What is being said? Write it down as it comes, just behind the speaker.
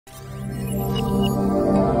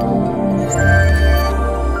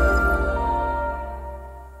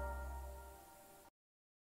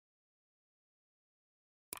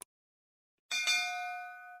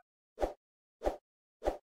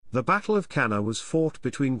The Battle of Cana was fought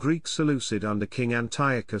between Greek Seleucid under King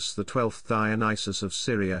Antiochus XII Dionysus of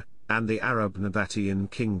Syria, and the Arab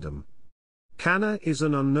Nabataean Kingdom. Cana is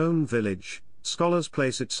an unknown village. Scholars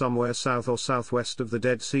place it somewhere south or southwest of the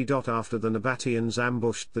Dead Sea. After the Nabataeans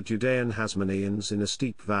ambushed the Judaean Hasmoneans in a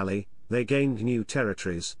steep valley, they gained new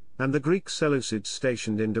territories, and the Greek Seleucids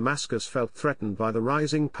stationed in Damascus felt threatened by the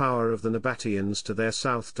rising power of the Nabataeans to their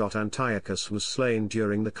south. Antiochus was slain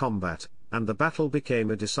during the combat, and the battle became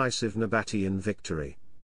a decisive Nabataean victory.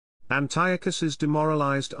 Antiochus's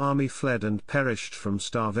demoralized army fled and perished from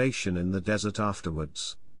starvation in the desert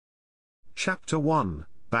afterwards. Chapter 1,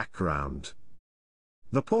 Background.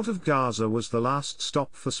 The port of Gaza was the last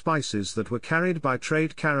stop for spices that were carried by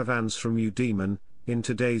trade caravans from Eudaemon, in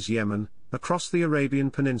today's Yemen, across the Arabian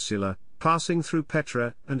Peninsula, passing through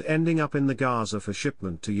Petra and ending up in the Gaza for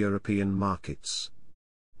shipment to European markets.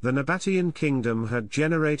 The Nabataean Kingdom had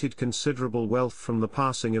generated considerable wealth from the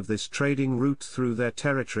passing of this trading route through their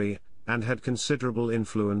territory, and had considerable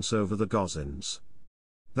influence over the Gazans.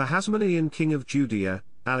 The Hasmonean king of Judea,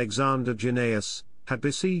 Alexander Dionysus, had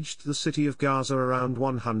besieged the city of Gaza around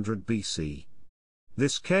 100 BC.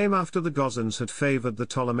 This came after the Gazans had favored the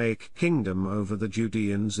Ptolemaic kingdom over the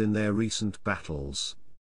Judeans in their recent battles.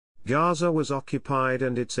 Gaza was occupied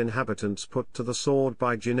and its inhabitants put to the sword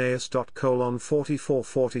by Dionysus.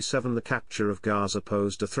 4447 The capture of Gaza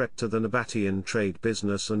posed a threat to the Nabataean trade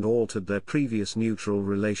business and altered their previous neutral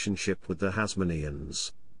relationship with the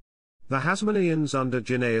Hasmoneans. The Hasmoneans under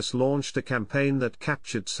Dionysus launched a campaign that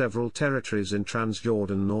captured several territories in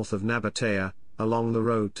Transjordan north of Nabatea, along the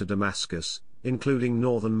road to Damascus, including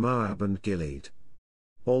northern Moab and Gilead.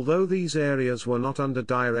 Although these areas were not under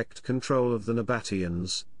direct control of the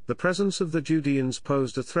Nabataeans, the presence of the Judeans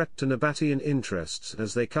posed a threat to Nabataean interests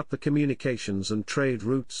as they cut the communications and trade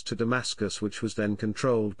routes to Damascus, which was then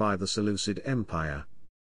controlled by the Seleucid Empire.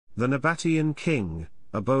 The Nabataean king,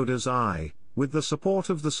 Obodas I, with the support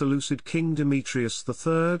of the Seleucid king Demetrius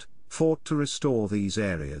III, fought to restore these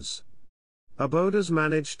areas. Obodas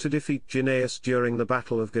managed to defeat Dionysus during the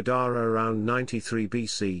Battle of Gadara around 93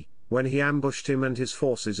 BC, when he ambushed him and his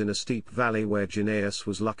forces in a steep valley where Dionysus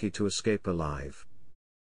was lucky to escape alive.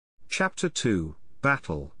 Chapter 2,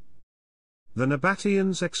 Battle. The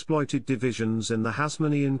Nabataeans exploited divisions in the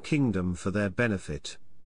Hasmonean kingdom for their benefit.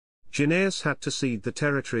 Dionysus had to cede the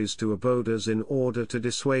territories to Obodas in order to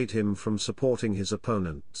dissuade him from supporting his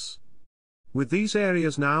opponents. With these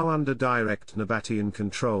areas now under direct Nabataean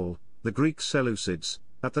control, the Greek Seleucids,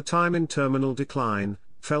 at the time in terminal decline,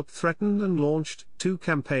 felt threatened and launched 2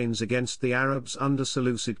 campaigns against the Arabs under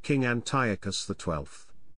Seleucid king Antiochus XII.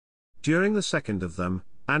 During the second of them,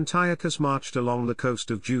 Antiochus marched along the coast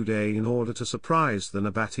of Judea in order to surprise the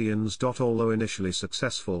Nabataeans. Although initially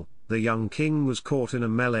successful, the young king was caught in a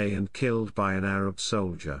melee and killed by an Arab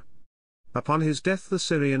soldier. Upon his death the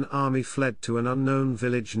Syrian army fled to an unknown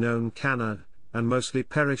village known Cana, and mostly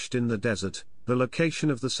perished in the desert. The location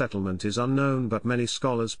of the settlement is unknown, but many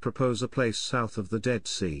scholars propose a place south of the Dead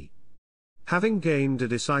Sea. Having gained a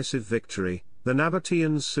decisive victory, the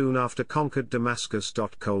Nabataeans soon after conquered Damascus.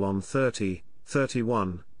 30,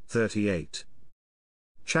 31, 38.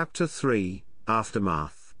 Chapter 3,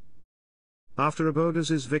 Aftermath. After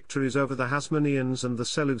Obodas's victories over the Hasmoneans and the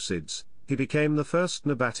Seleucids, he became the first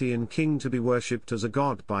Nabataean king to be worshipped as a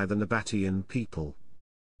god by the Nabataean people.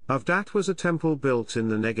 Of that was a temple built in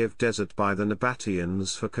the Negev desert by the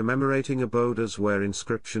Nabataeans for commemorating Obodas, where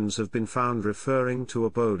inscriptions have been found referring to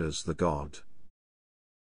Obodas the god.